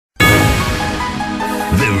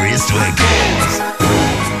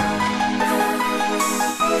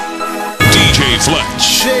DJ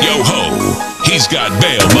Fletch, yo ho, he's got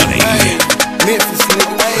bail money. Memphis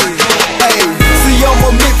nigga, hey. See, I'm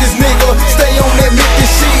a Memphis nigga, stay on that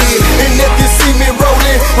Memphis shit. And if you see me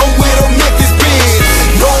rolling, I'm with a Memphis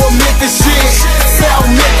bitch. Know a Memphis shit, South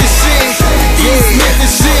Memphis shit, East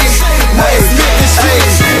Memphis shit, West Memphis shit.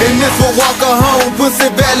 And this will Walker home, Pussy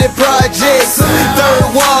Valley Projects. Third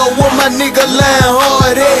wall, where my nigga lying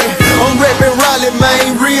hard at. I'm rapping Raleigh,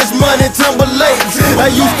 man, Ridge Money, Timberlake. I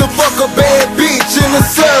used to fuck a bad bitch in the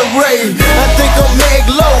subway. I think I'm Meg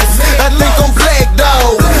Loaf, I think I'm Black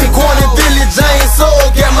Dog. Corny Village, I ain't sold,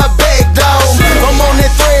 got my back dog. I'm on that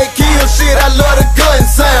thread kill shit, I love the gun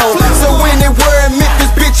sound. So anywhere in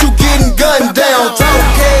Memphis, bitch, you getting gunned down. Talk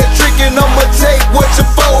cash trickin', I'ma take what you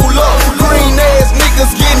fold up. Green ass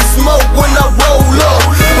niggas getting smoked when I roll up.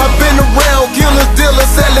 I've been around killers, dealers,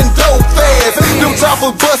 selling dope fast. Them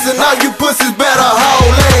choppers bustin', all you pussies better haul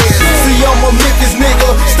ass. See, I'm a Memphis nigga,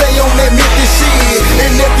 stay on that Memphis shit.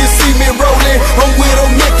 And if you see me rollin', I'm with a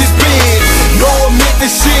Memphis bitch. Know a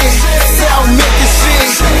Memphis shit, South Memphis shit,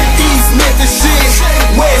 East Memphis shit,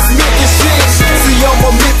 West Memphis shit. See, I'm a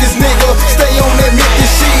Memphis nigga, stay on that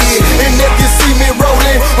Memphis shit. And if you see me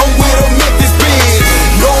rollin', I'm with a Memphis bitch.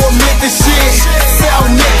 Know a Memphis shit, South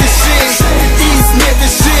Memphis shit, East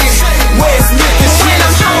Memphis shit, West Memphis shit. When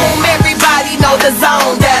I'm home, everybody know the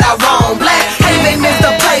zone that I roam. Black Haven is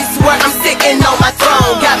the place where I'm sitting on my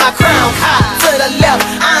throne. Got my crown cocked to the left,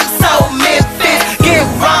 I'm so Memphis. Get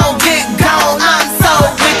wrong, get gone, I'm so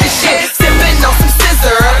with the shit. Sipping on some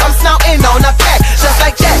scissor, I'm snorting on a pack. Just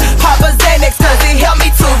like that, Papa Xanax, cause it helped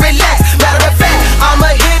me to relax. Matter of fact,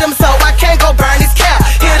 I'ma hit him so I can't go burn his cap.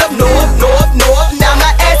 Hit him north, north, north, now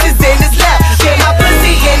my ass is in his lap. Get my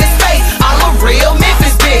pussy in his face, I'm a real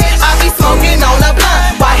Memphis bitch. I be smoking on a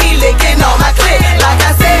blunt while he licking on my clit. Like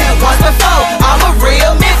I said once before, I'm a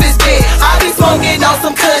real Memphis bitch. I be smoking on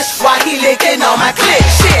some kush while he licking on my clit.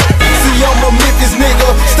 Shit. See, I'm a Memphis nigga,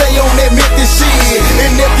 stay on that Memphis shit.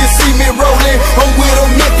 And if you see me rollin', I'm with a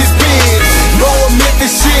Memphis bitch. Know a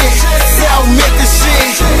Memphis shit, South Memphis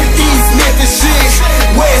shit, East Memphis shit,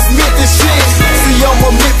 West Memphis shit. See, I'm a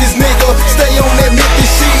Memphis nigga, stay on that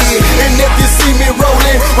Memphis shit. And if you see me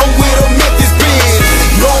rollin', I'm with a Memphis bitch.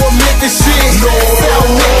 Know a Memphis shit, South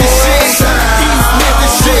Memphis shit, East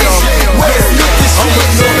Memphis shit, West Memphis shit. I'm a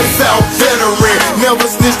Northern South veteran, never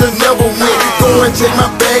snitched or never went. Go and check my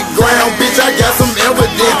background, bitch, I got some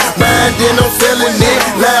evidence. Buying then I'm selling it,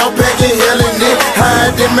 loud packing, hellin' it.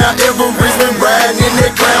 Hiding Mount Everest when riding in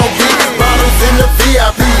that Crown Vic. Bottles in the VIP,